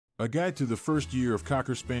A guide to the first year of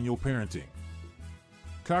Cocker Spaniel parenting.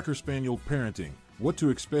 Cocker Spaniel parenting. What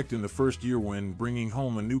to expect in the first year when bringing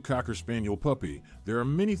home a new Cocker Spaniel puppy. There are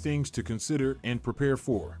many things to consider and prepare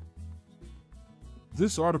for.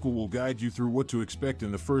 This article will guide you through what to expect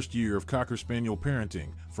in the first year of Cocker Spaniel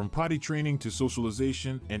parenting, from potty training to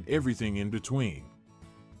socialization and everything in between.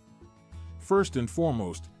 First and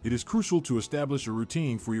foremost, it is crucial to establish a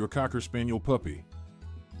routine for your Cocker Spaniel puppy.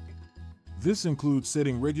 This includes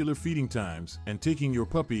setting regular feeding times and taking your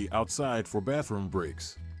puppy outside for bathroom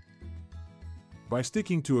breaks. By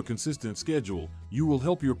sticking to a consistent schedule, you will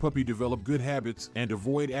help your puppy develop good habits and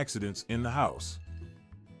avoid accidents in the house.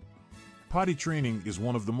 Potty training is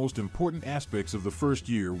one of the most important aspects of the first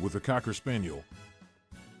year with a Cocker Spaniel.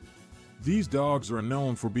 These dogs are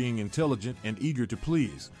known for being intelligent and eager to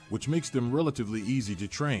please, which makes them relatively easy to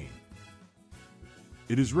train.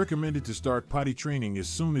 It is recommended to start potty training as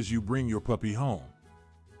soon as you bring your puppy home.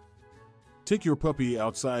 Take your puppy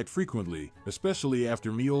outside frequently, especially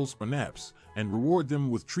after meals or naps, and reward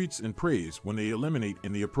them with treats and praise when they eliminate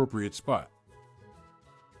in the appropriate spot.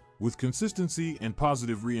 With consistency and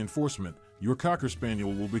positive reinforcement, your Cocker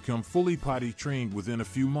Spaniel will become fully potty trained within a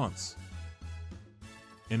few months.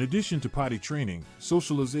 In addition to potty training,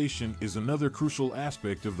 socialization is another crucial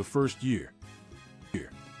aspect of the first year.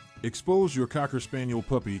 Expose your Cocker Spaniel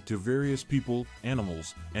puppy to various people,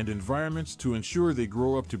 animals, and environments to ensure they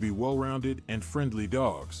grow up to be well-rounded and friendly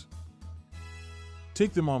dogs.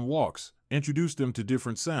 Take them on walks, introduce them to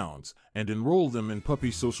different sounds, and enroll them in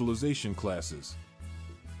puppy socialization classes.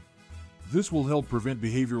 This will help prevent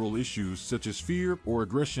behavioral issues such as fear or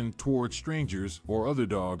aggression toward strangers or other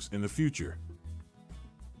dogs in the future.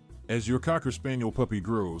 As your Cocker Spaniel puppy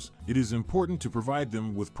grows, it is important to provide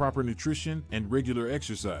them with proper nutrition and regular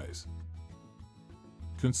exercise.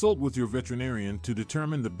 Consult with your veterinarian to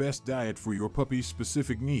determine the best diet for your puppy's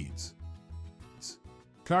specific needs.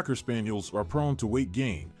 Cocker Spaniels are prone to weight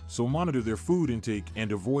gain, so monitor their food intake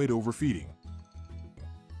and avoid overfeeding.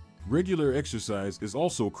 Regular exercise is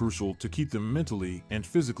also crucial to keep them mentally and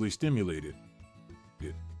physically stimulated.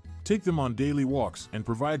 Take them on daily walks and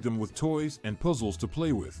provide them with toys and puzzles to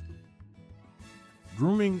play with.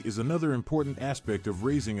 Grooming is another important aspect of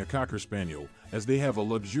raising a Cocker Spaniel, as they have a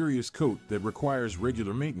luxurious coat that requires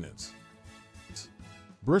regular maintenance.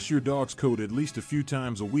 Brush your dog's coat at least a few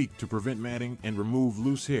times a week to prevent matting and remove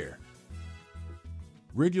loose hair.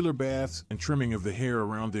 Regular baths and trimming of the hair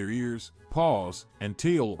around their ears, paws, and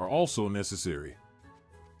tail are also necessary.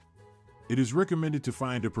 It is recommended to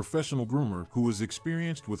find a professional groomer who is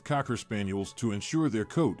experienced with Cocker Spaniels to ensure their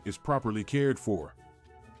coat is properly cared for.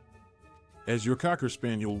 As your Cocker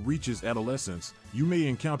Spaniel reaches adolescence, you may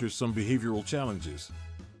encounter some behavioral challenges.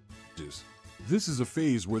 This is a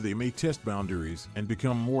phase where they may test boundaries and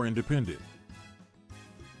become more independent.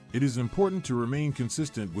 It is important to remain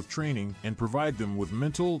consistent with training and provide them with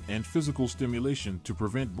mental and physical stimulation to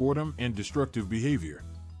prevent boredom and destructive behavior.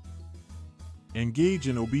 Engage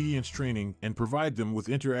in obedience training and provide them with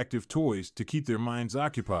interactive toys to keep their minds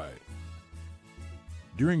occupied.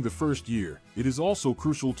 During the first year, it is also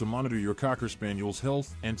crucial to monitor your Cocker Spaniel's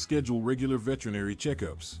health and schedule regular veterinary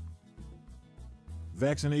checkups.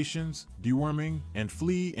 Vaccinations, deworming, and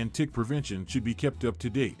flea and tick prevention should be kept up to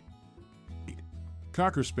date.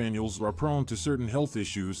 Cocker Spaniels are prone to certain health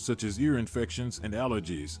issues such as ear infections and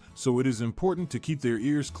allergies, so it is important to keep their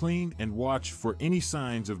ears clean and watch for any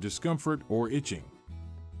signs of discomfort or itching.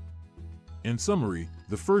 In summary,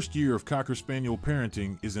 the first year of Cocker Spaniel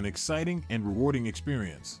parenting is an exciting and rewarding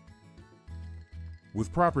experience.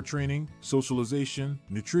 With proper training, socialization,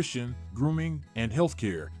 nutrition, grooming, and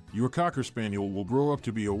healthcare, your Cocker Spaniel will grow up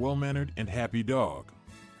to be a well-mannered and happy dog.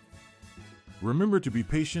 Remember to be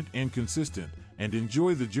patient and consistent, and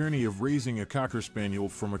enjoy the journey of raising a Cocker Spaniel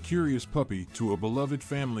from a curious puppy to a beloved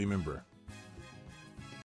family member.